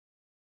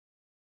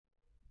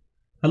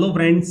Hello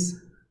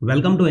friends,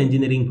 welcome to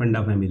Engineering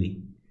Funda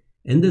family.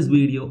 In this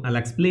video, I'll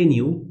explain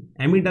you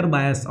emitter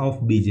bias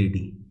of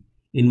BJT.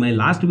 In my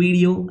last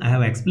video, I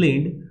have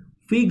explained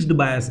fixed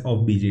bias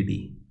of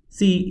BJT.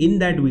 See, in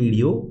that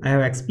video, I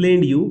have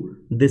explained you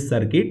this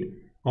circuit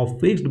of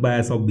fixed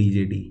bias of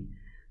BJT.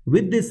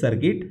 With this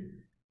circuit,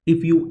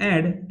 if you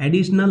add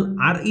additional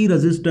RE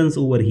resistance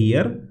over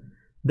here,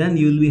 then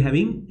you will be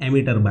having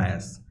emitter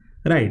bias,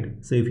 right?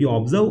 So if you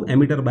observe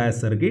emitter bias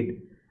circuit,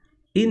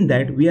 in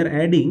that we are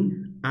adding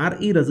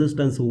RE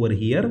resistance over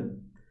here.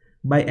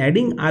 By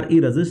adding RE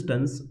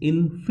resistance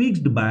in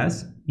fixed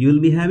bias, you will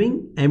be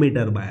having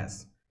emitter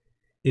bias.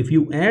 If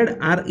you add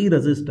RE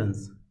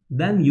resistance,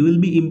 then you will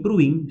be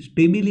improving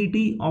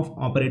stability of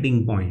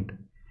operating point.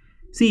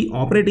 See,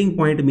 operating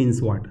point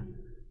means what?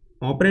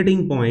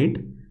 Operating point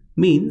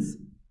means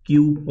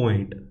Q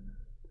point.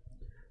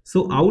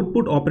 So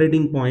output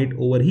operating point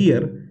over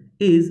here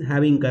is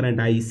having current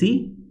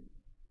IC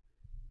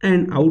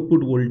and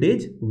output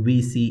voltage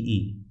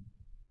VCE,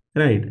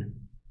 right?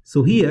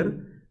 So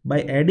here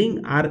by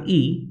adding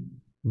RE,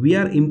 we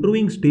are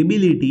improving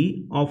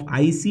stability of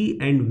IC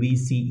and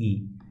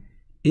VCE.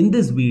 In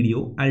this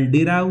video, I'll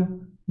derive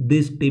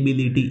this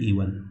stability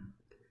even.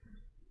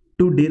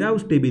 To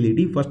derive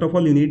stability, first of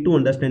all, you need to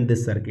understand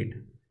this circuit.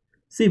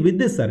 See, with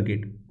this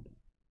circuit,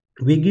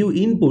 we give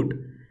input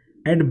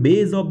at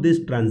base of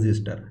this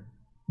transistor.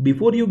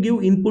 Before you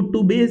give input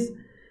to base,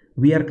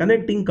 we are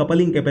connecting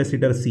coupling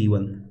capacitor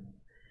C1.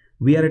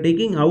 We are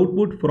taking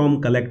output from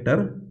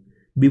collector.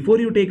 Before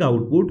you take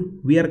output,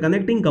 we are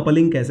connecting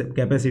coupling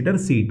capacitor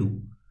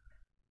C2.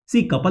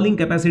 See, coupling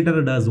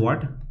capacitor does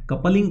what?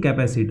 Coupling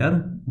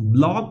capacitor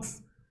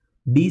blocks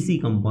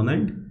DC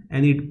component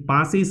and it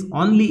passes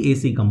only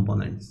AC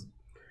components.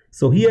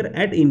 So here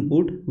at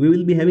input, we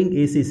will be having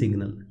AC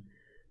signal.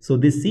 So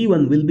this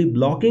C1 will be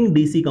blocking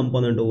DC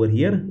component over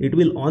here. It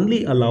will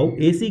only allow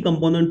AC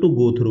component to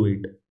go through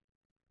it.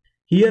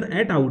 Here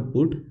at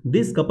output,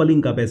 this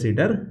coupling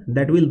capacitor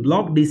that will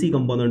block DC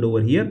component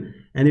over here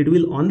and it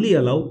will only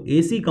allow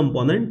AC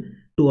component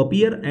to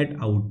appear at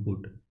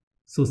output.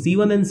 So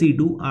C1 and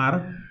C2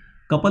 are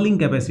coupling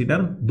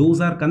capacitor. Those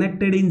are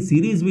connected in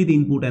series with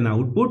input and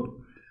output,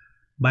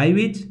 by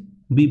which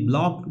we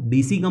block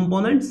DC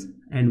components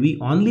and we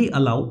only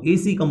allow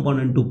AC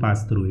component to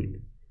pass through it.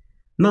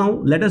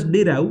 Now let us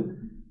derive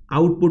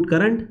output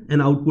current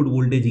and output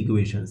voltage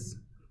equations.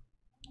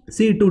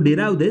 See, to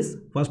derive this,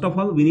 first of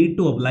all, we need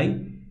to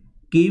apply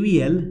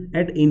KVL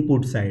at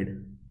input side.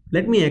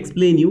 Let me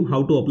explain you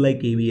how to apply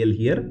KVL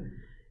here.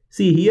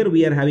 See, here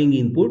we are having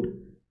input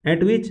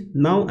at which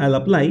now I'll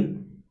apply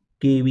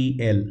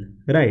KVL,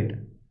 right?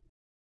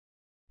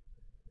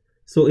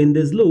 So in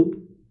this loop,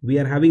 we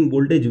are having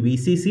voltage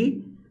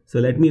VCC. So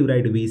let me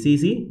write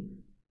VCC.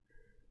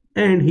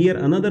 And here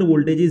another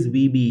voltage is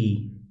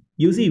VBE.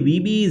 You see,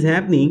 VBE is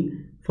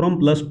happening from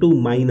plus to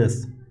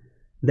minus.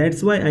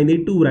 That's why I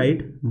need to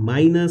write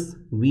minus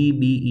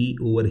VBE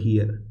over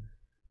here.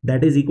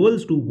 That is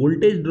equals to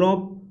voltage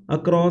drop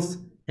across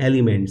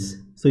elements.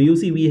 So you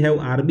see we have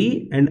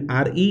RB and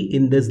RE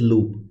in this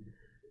loop.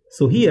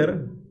 So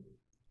here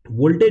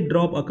voltage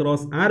drop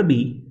across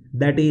RB,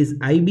 that is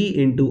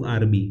IB into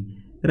RB,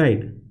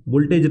 right?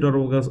 Voltage drop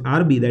across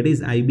RB, that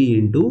is IB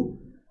into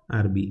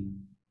RB.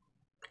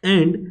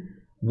 And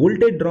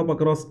voltage drop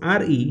across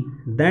RE,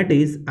 that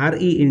is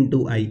RE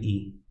into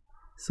IE.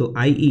 So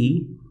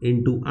IE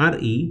into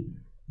RE,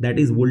 that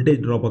is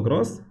voltage drop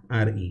across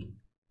RE.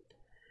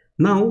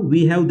 Now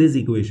we have this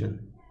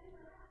equation.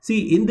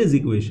 See, in this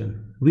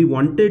equation, we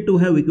wanted to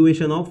have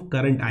equation of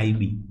current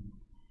IB.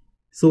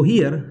 So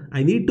here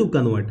I need to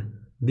convert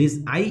this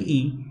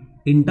IE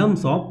in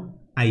terms of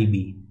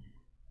IB.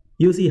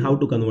 You see how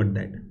to convert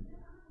that.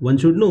 One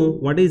should know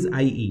what is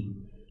IE.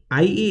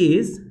 IE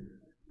is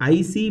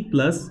IC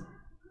plus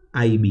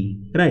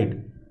IB, right?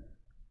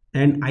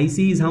 And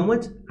IC is how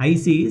much?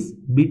 IC is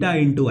beta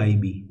into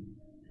IB.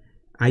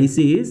 IC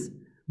is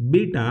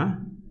beta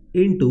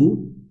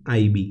into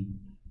IB,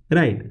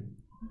 right?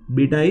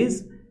 Beta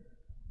is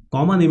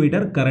common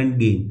emitter current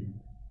gain.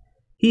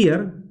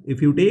 Here,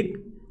 if you take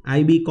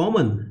IB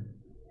common,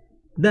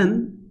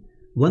 then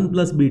 1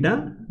 plus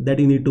beta, that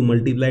you need to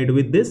multiply it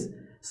with this.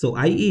 So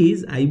IE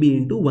is IB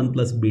into 1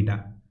 plus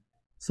beta.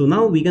 So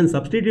now we can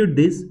substitute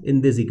this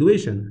in this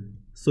equation.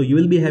 So you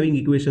will be having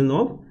equation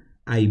of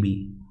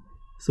IB.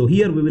 So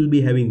here we will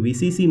be having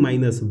VCC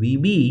minus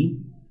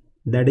VB,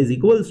 that is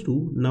equals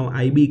to now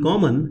IB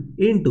common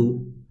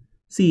into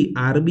see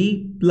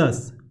RB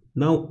plus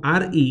now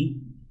RE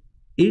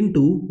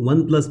into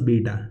 1 plus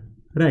beta,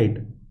 right?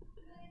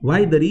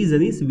 Why? The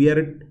reason is we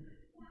are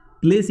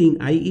placing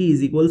IE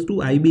is equals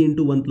to IB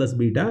into 1 plus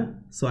beta.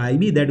 So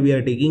IB that we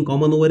are taking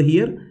common over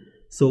here.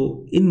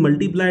 So in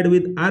multiplied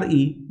with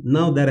RE,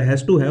 now there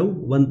has to have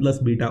 1 plus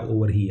beta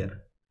over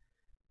here.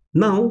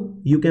 Now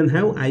you can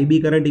have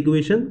IB current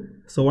equation.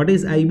 So what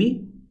is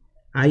IB?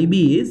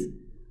 IB is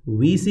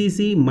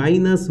VCC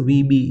minus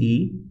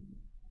VBE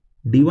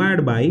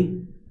divided by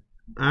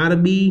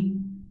RB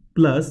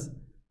plus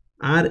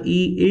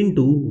Re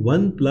into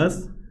 1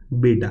 plus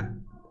beta.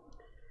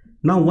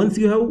 Now once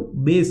you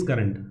have base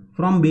current,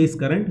 from base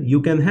current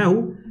you can have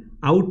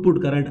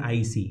output current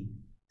IC.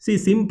 See,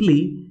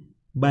 simply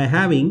by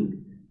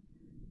having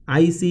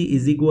IC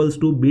is equals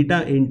to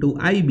beta into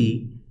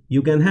IB,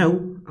 you can have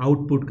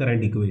output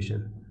current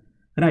equation.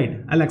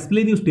 Right, I'll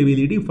explain you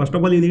stability. First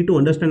of all, you need to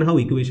understand how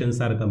equations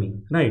are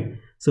coming. Right,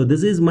 so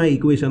this is my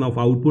equation of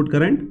output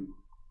current.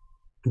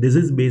 This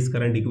is base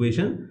current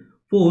equation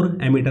for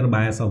emitter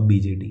bias of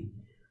BJT.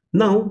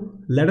 Now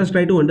let us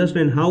try to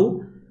understand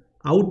how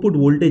output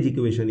voltage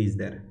equation is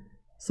there.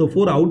 So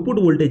for output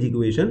voltage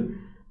equation,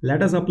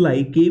 let us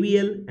apply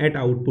KVL at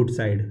output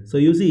side. So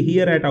you see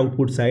here at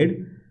output side,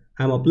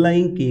 I am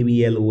applying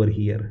KVL over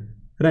here.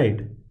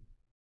 Right.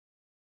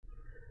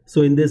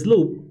 So in this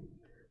loop,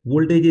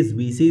 voltage is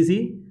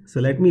VCC. So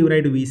let me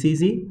write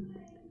VCC.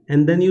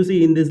 And then you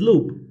see in this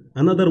loop,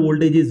 another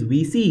voltage is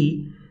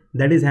VCE,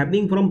 that is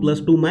happening from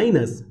plus to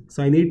minus.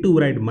 So I need to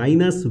write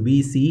minus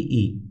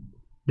VCE.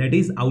 That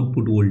is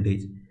output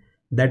voltage.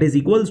 That is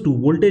equals to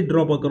voltage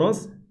drop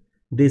across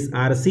this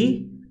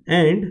RC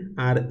and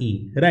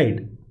RE. Right.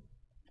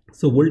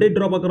 So voltage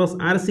drop across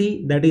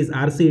RC, that is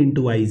RC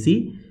into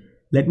IC.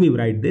 Let me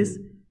write this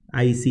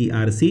IC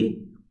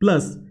RC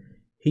plus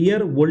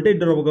here voltage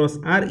drop across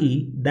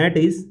RE, that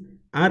is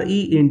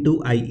RE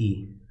into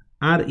IE.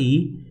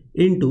 RE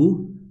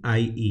into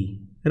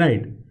IE.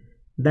 Right.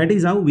 That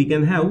is how we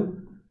can have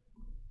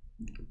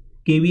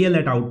KVL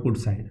at output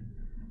side.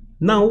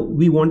 Now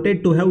we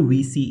wanted to have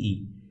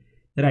VCE.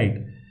 Right.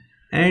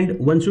 And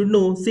one should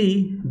know,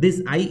 see,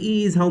 this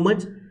IE is how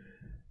much?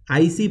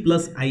 IC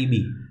plus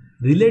IB.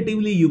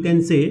 Relatively you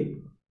can say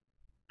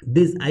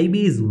this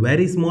IB is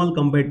very small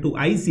compared to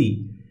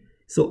IC.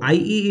 So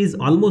IE is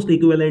almost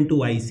equivalent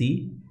to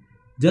IC.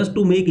 Just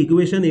to make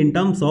equation in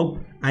terms of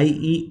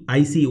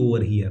IC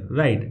over here.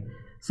 Right.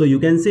 So you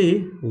can say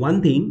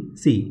one thing,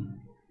 see,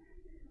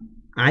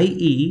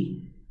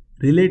 IE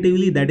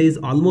relatively that is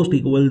almost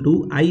equal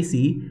to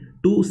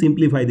IC to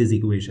simplify this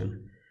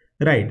equation.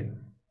 Right.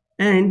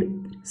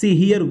 And see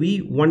here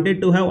we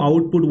wanted to have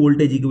output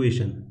voltage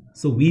equation.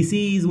 So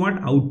VC is what?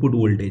 Output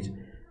voltage.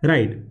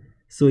 Right.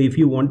 So if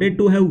you wanted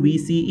to have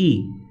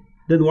VCE,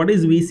 then what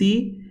is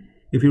VCE?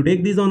 If you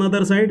take this on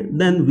other side,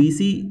 then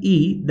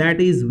VCE, that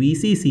is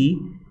VCC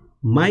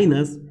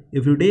minus,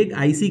 if you take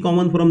IC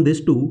common from this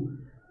two,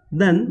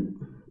 then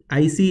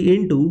IC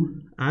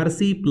into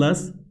RC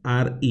plus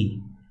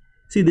RE.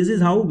 See, this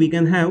is how we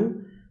can have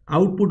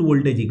output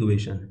voltage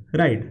equation.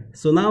 Right.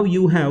 So now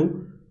you have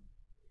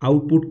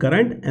output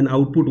current and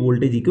output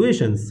voltage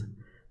equations.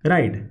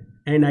 Right.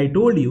 And I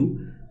told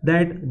you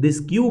that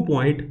this Q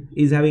point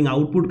is having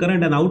output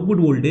current and output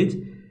voltage,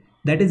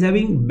 that is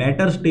having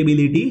better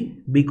stability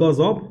because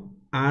of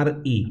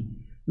RE.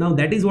 Now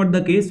that is what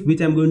the case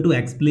which I am going to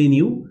explain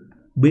you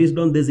based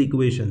on these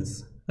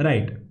equations.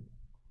 Right.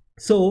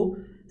 So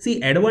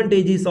see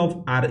advantages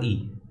of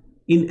RE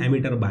in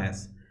emitter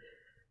bias.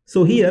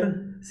 So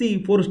here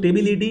see, for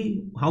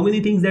stability, how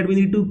many things that we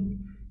need to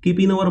keep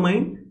in our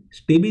mind?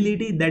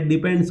 Stability that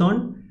depends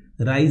on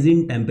rise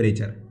in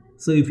temperature.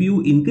 So if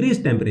you increase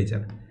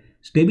temperature,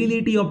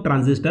 stability of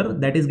transistor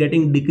that is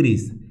getting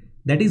decreased.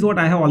 That is what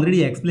I have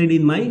already explained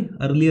in my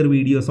earlier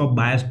videos of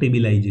bias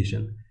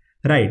stabilization.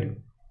 Right.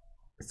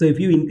 So if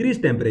you increase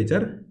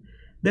temperature,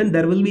 then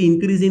there will be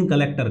increase in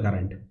collector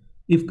current.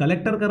 If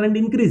collector current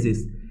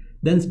increases,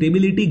 then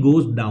stability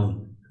goes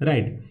down.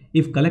 Right.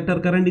 If collector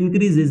current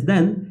increases,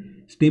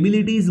 then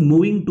stability is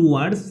moving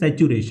towards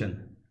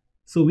saturation.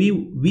 So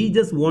we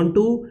just want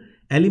to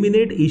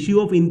eliminate issue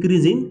of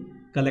increase in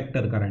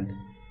collector current.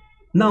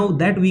 Now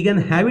that we can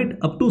have it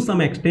up to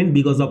some extent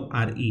because of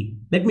RE.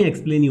 Let me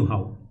explain you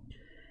how.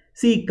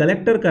 See,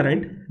 collector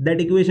current,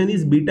 that equation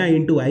is beta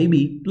into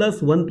IB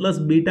plus 1 plus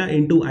beta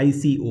into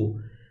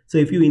ICO. So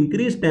if you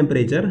increase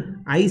temperature,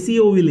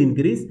 ICO will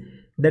increase,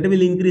 that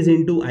will increase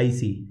into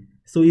IC.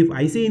 So if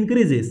IC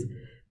increases,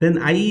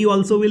 then IE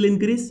also will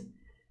increase,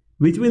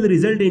 which will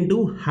result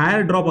into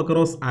higher drop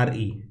across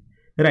RE.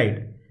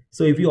 Right.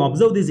 So if you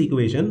observe this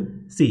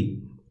equation,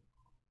 see,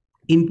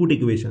 input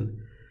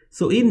equation.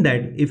 So in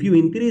that, if you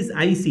increase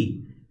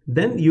IC,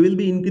 then you will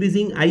be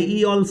increasing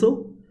IE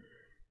also.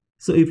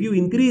 So if you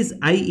increase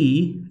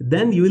IE,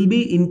 then you will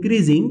be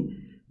increasing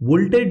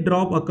voltage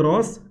drop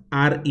across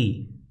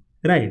RE.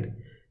 Right.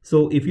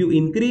 So if you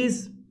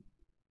increase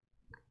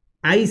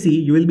IC,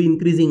 you will be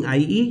increasing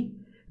IE.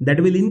 That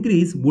will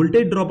increase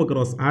voltage drop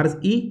across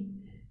RE.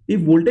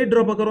 If voltage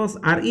drop across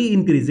RE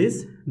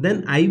increases,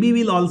 then IB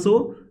will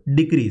also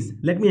decrease.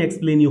 Let me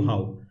explain you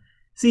how.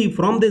 See,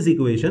 from this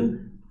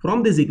equation,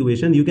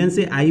 you can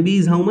say IB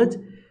is how much?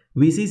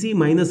 VCC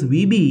minus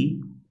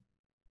VB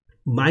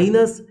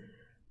minus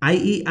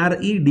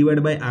IERE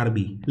divided by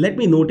RB. Let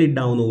me note it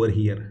down over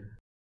here.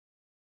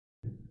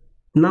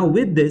 Now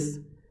with this,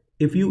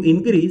 if you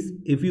increase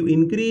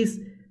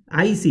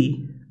IC,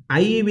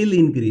 IE will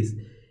increase.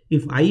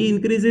 If IE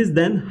increases,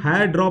 then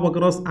higher drop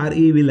across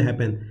RE will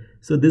happen.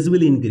 So this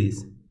will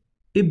increase.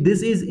 If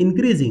this is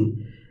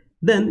increasing,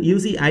 then you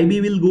see IB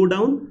will go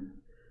down.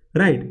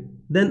 Right.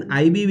 Then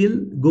IB will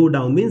go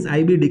down, means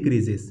IB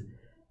decreases.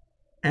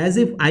 as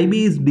if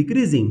IB is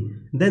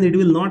decreasing, then it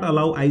will not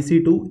allow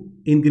IC to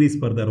increase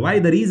further. Why?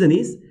 The reason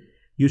is,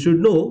 you should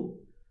know,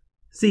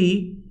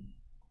 see,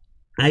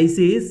 IC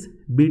is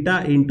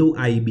beta into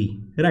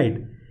IB, right?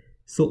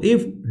 So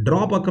if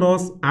drop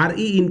across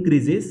RE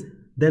increases,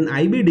 then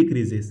IB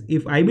decreases.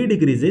 If IB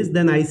decreases,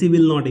 then IC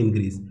will not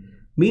increase.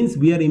 Means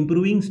we are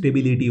improving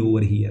stability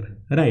over here,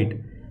 right?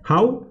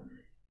 How?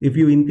 If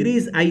you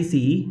increase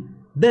IC,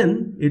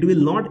 then it will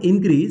not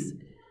increase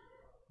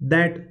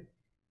that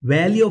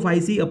value of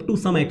IC up to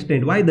some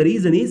extent. Why? The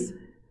reason is,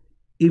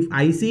 if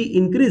IC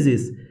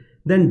increases,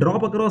 then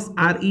drop across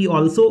RE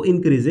also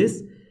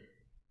increases,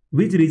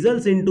 which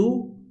results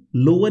into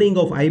lowering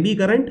of IB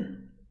current,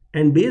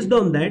 and based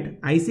on that,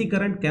 IC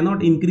current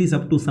cannot increase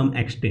up to some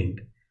extent.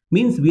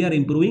 Means we are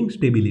improving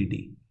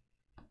stability.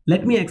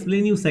 Let me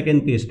explain you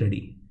second case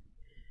study.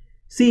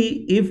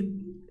 See, if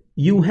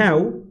you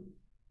have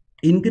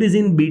increase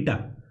in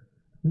beta,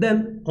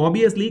 then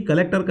obviously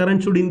collector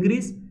current should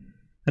increase,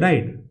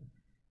 right?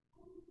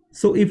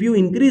 So if you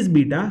increase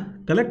beta,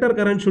 collector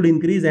current should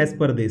increase as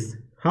per this.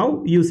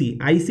 How? You see,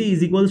 IC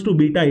is equals to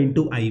beta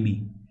into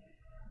IB.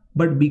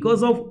 But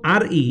because of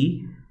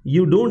RE,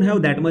 you don't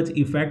have that much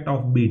effect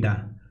of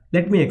beta.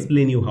 Let me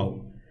explain you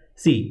how.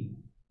 See,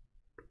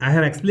 I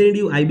have explained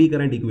you IB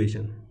current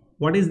equation.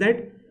 What is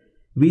that?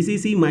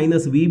 VCC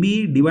minus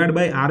VB divided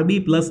by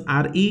RB plus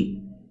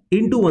RE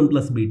into 1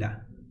 plus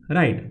beta,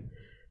 right?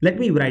 Let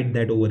me write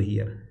that over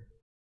here.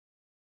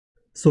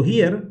 So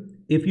here,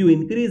 if you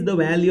increase the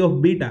value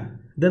of beta,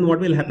 then what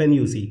will happen?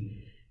 You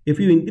see, if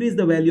you increase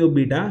the value of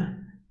beta,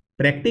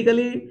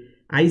 practically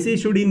IC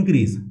should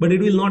increase, but it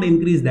will not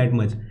increase that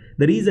much.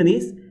 The reason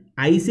is,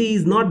 IC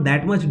is not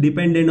that much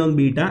dependent on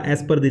beta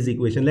as per this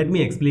equation. Let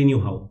me explain you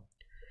how.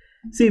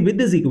 See, with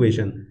this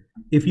equation,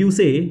 if you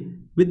say,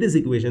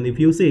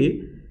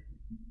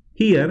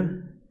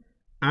 here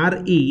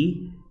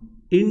RE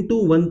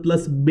into 1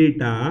 plus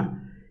beta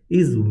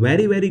is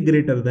very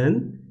greater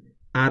than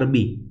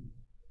RB,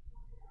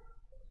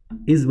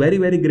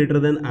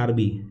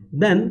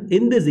 then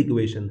in this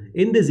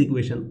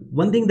equation,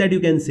 one thing that you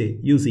can say,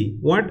 you see,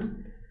 what?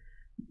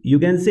 You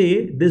can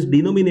say this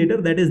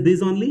denominator, that is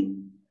this only,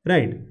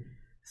 right?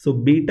 So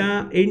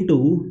beta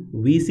into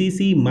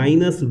VCC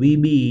minus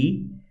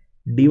VB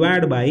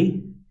divided by,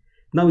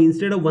 now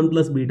instead of 1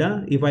 plus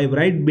beta, if I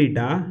write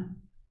beta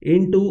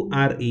into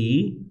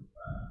RE,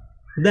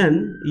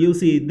 then you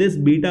see this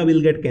beta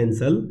will get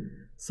cancelled.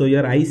 So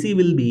your IC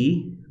will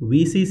be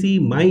VCC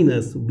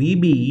minus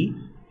VB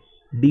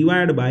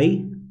divided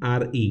by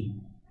RE.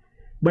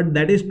 But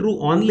that is true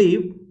only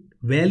if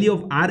value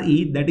of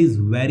RE that is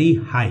very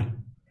high,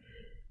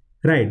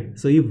 right?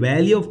 So if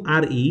value of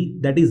RE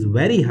that is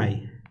very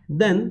high,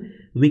 then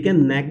we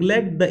can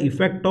neglect the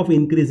effect of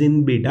increase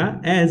in beta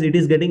as it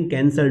is getting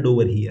cancelled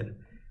over here,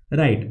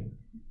 right?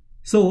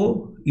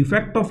 So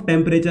effect of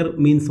temperature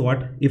means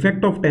what?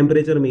 Effect of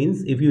temperature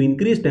means if you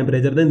increase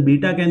temperature, then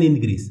beta can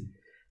increase,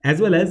 as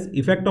well as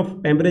effect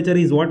of temperature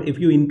is what? If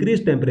you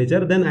increase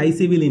temperature, then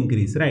IC will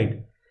increase,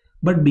 right?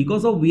 But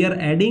because of we are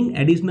adding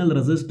additional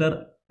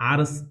resistor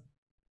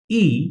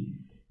RE,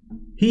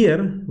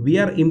 here we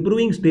are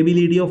improving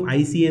stability of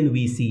IC and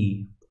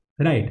VCE,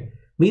 right?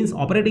 Means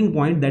operating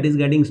point that is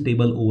getting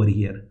stable over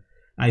here.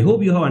 I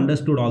hope you have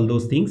understood all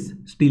those things.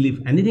 Still, if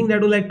anything that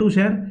you would like to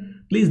share,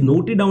 please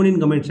note it down in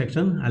comment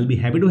section. I'll be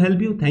happy to help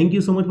you. Thank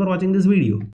you so much for watching this video.